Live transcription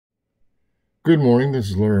Good morning.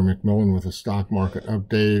 This is Larry McMillan with a stock market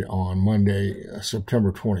update on Monday,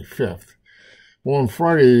 September 25th. Well, on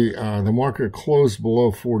Friday, the market closed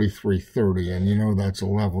below 43.30, and you know that's a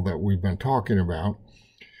level that we've been talking about.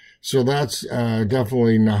 So that's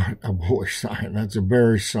definitely not a bullish sign. That's a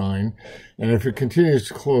bearish sign. And if it continues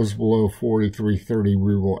to close below 43.30,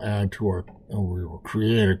 we will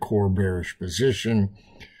create a core bearish position.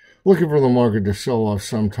 Looking for the market to sell off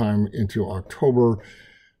sometime into October.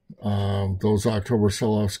 Those October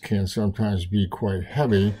sell-offs can sometimes be quite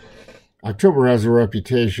heavy. October has a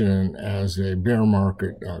reputation as a bear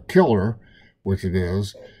market killer, which it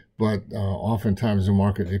is, but oftentimes the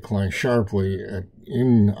market declines sharply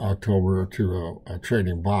in October to a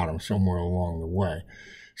trading bottom somewhere along the way.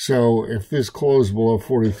 So if this close below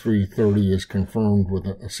 43.30 is confirmed with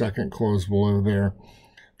a second close below there,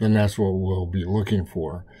 then that's what we'll be looking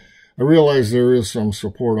for. I realize there is some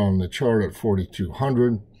support on the chart at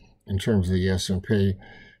 4,200. In terms of the S&P,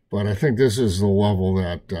 but I think this is the level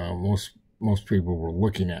that most people were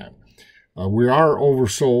looking at. We are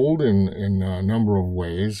oversold in a number of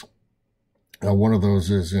ways. One of those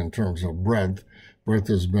is in terms of breadth. Breadth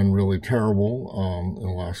has been really terrible in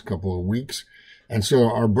the last couple of weeks, and so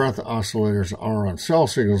our breadth oscillators are on sell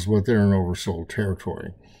signals, but they're in oversold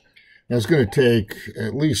territory. Now it's going to take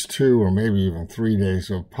at least 2 or maybe even 3 days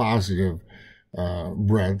of positive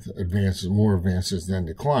breadth advances, more advances than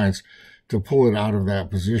declines, to pull it out of that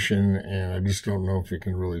position, and I just don't know if you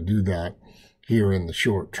can really do that here in the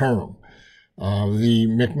short term. The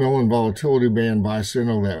McMillan volatility band buy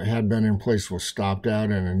signal that had been in place was stopped out,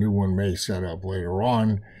 and a new one may set up later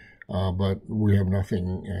on, but we have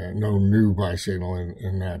nothing, no new buy signal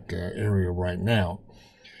in that area right now.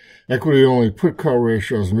 Equity-only put-call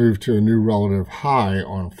ratios moved to a new relative high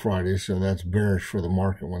on Friday, so that's bearish for the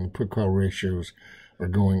market. When put-call ratios are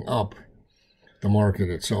going up, the market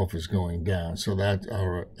itself is going down. So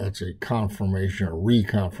that's a confirmation or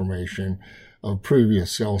reconfirmation of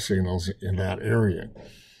previous sell signals in that area.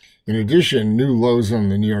 In addition, new lows on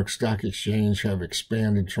the New York Stock Exchange have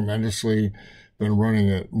expanded tremendously, been running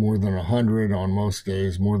at more than 100 on most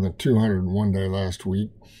days, more than 200 one day last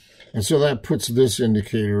week. And so that puts this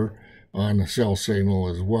indicator on the sell signal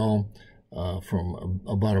as well from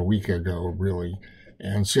about a week ago, really.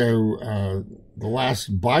 And so the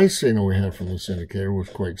last buy signal we had from this indicator was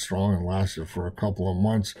quite strong and lasted for a couple of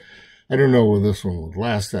months. I don't know whether this one would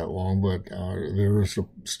last that long, but there is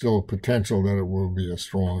still a potential that it will be a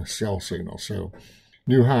strong sell signal. So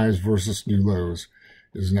new highs versus new lows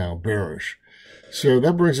is now bearish. So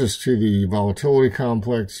that brings us to the volatility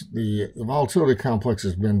complex. The volatility complex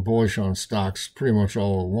has been bullish on stocks pretty much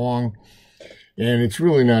all along, and it's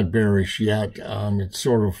really not bearish yet. It's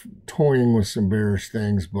sort of toying with some bearish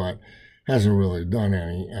things, but hasn't really done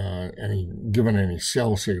given any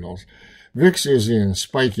sell signals. VIX is in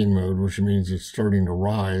spiking mode, which means it's starting to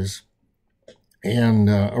rise, and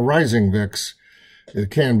a rising VIX, it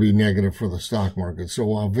can be negative for the stock market. So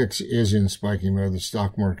while VIX is in spiking mode, the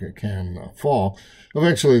stock market can fall.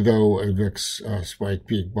 Eventually, though, a VIX spike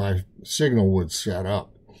peak buy signal would set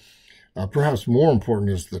up. Perhaps more important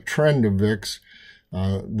is the trend of VIX.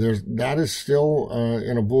 That is still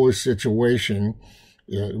in a bullish situation,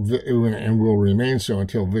 and will remain so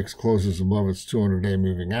until VIX closes above its 200-day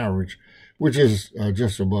moving average, which is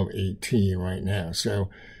just above 18 right now. So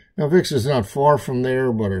now, VIX is not far from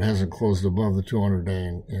there, but it hasn't closed above the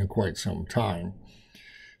 200-day in quite some time.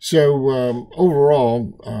 So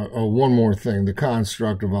overall, one more thing, the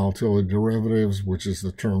construct of volatility derivatives, which is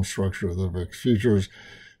the term structure of the VIX futures,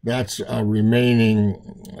 that's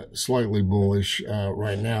remaining slightly bullish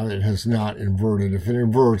right now. It has not inverted. If it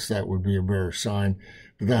inverts, that would be a bearish sign,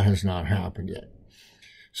 but that has not happened yet.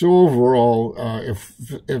 So overall,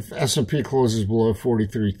 if S&P closes below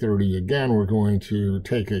 43.30 again, we're going to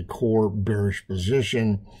take a core bearish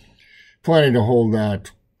position, planning to hold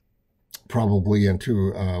that probably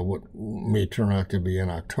into what may turn out to be an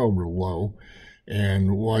October low.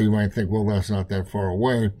 And while you might think, well, that's not that far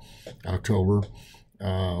away, October,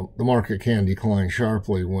 the market can decline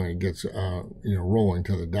sharply when it gets rolling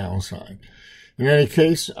to the downside. In any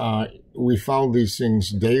case, we follow these things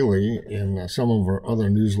daily in some of our other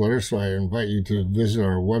newsletters, so I invite you to visit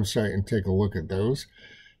our website and take a look at those.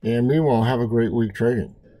 And meanwhile, have a great week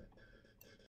trading.